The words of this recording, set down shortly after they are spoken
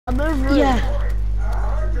over. Yeah.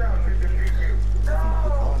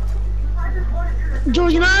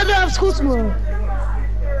 George, you know I don't have school tomorrow.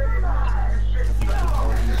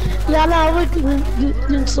 Yeah, no, I'm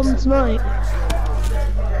doing something tonight.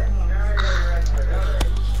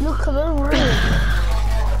 Look, I'm over it.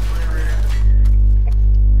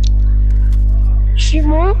 Shoot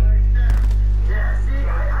more?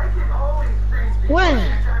 When?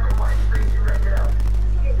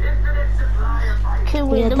 Okay,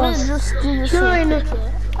 wait, Yeah, let me just do this real no. quick,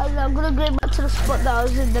 yeah? And I'm gonna go back to the spot that I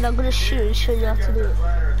was in, then I'm gonna shoot and show you how to do it.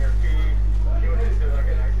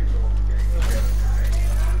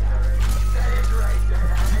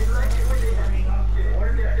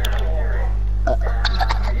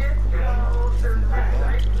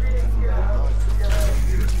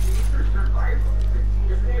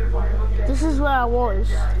 This is where I was.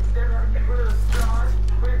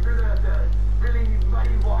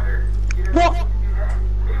 What?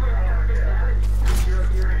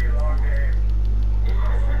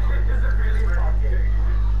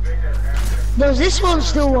 Does this one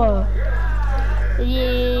still work?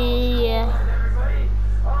 Yeah.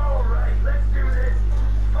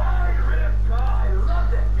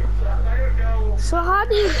 So how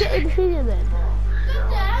do you get in here then?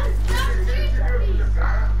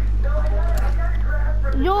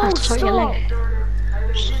 Yo, stop!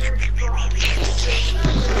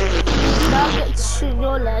 Now I get to shoot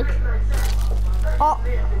your leg. Oh!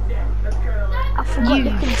 I forgot You the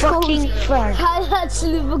controls. fucking fag. I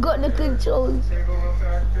actually forgot the controls.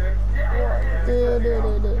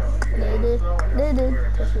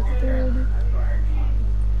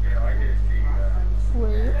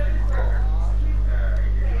 Wait.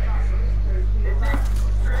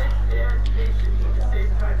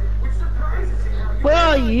 Where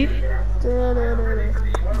are you?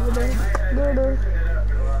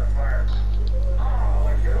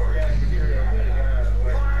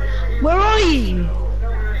 Where are you?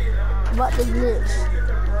 About the glitch.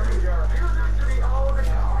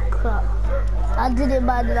 Crap. I did it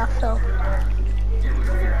bad and I fell.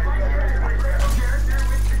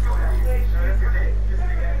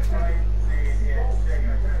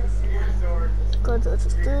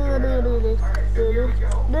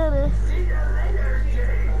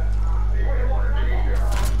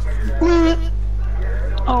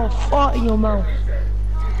 Oh, fart in your mouth.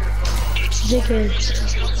 Dickhead.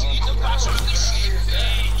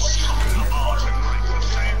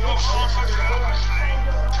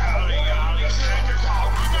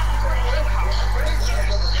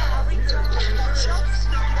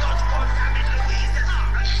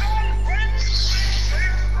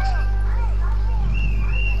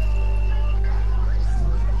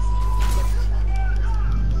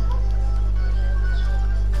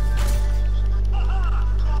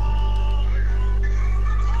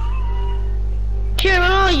 Where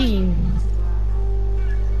are you?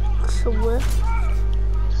 Somewhere.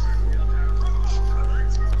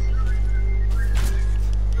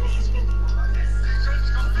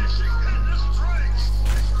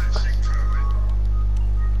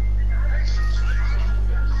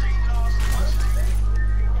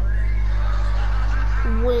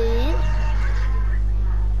 Wait.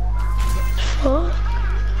 Huh?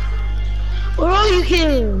 Where are you,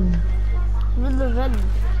 Kim? I'm in the vent.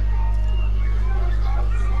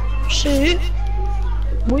 Shoot.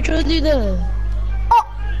 What are you trying to do there? Oh!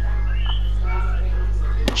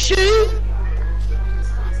 Shoot.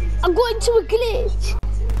 I got into a glitch.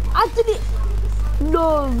 I didn't.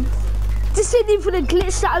 No. This ain't even a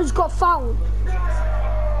glitch that I just got found.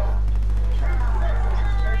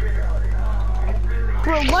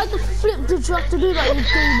 Bro, why the flip did you have to do that in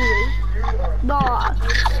gaming? Nah.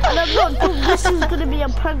 And I'm not thinking this is gonna be a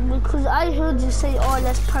prank because I heard you say, oh,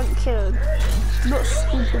 let's prank him. Not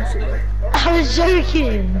stupid to me. I was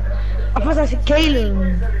joking. I thought I said Caleb.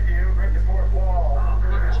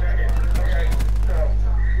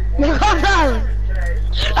 No, calm down.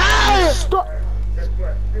 Ah! Stop.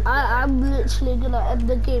 I'm literally gonna end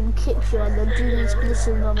the game, kick you, and then do these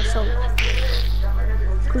glitches by myself.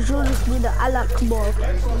 Because you're just being an Alak mob.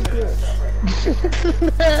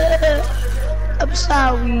 I'm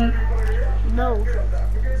sorry. No.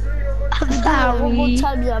 I'm sorry. One more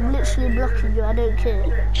time, yeah, I'm literally blocking you, I don't care.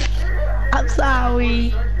 I'm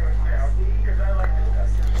sorry.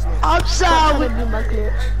 I'm Stop sorry. telling me my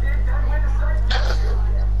glitch.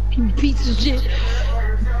 You piece of shit.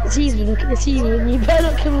 It's even, look, it's even. You better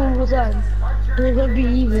not kill me one more time. And it's gonna be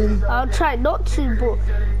even. I'll try not to, but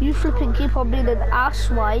you flipping keep on being an ass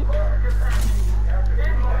wipe.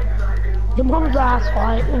 Your mom's ass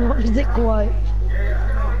white and your dick white.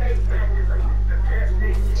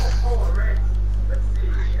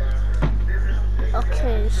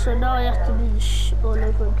 so now I have to do this shit all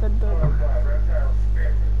over again, don't I?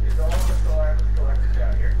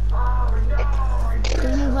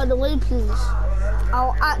 Can you move out of the way, please?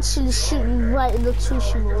 I'll actually shoot you right in the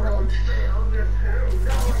tushy head.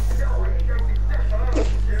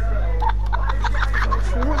 If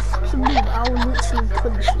you want to move, I will literally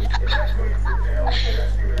punch you.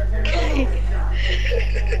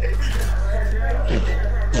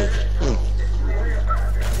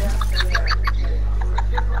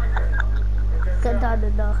 Get down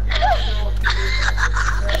in there.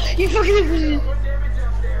 You fucking...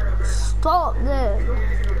 Stop there.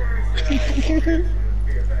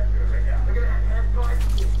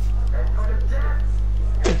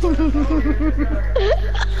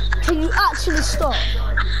 Can you actually stop?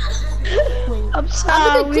 Wait. I'm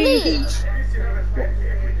sorry.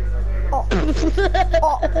 Oh.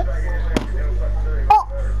 Oh. Oh.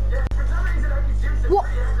 What?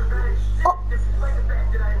 Oh.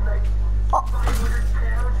 Oh.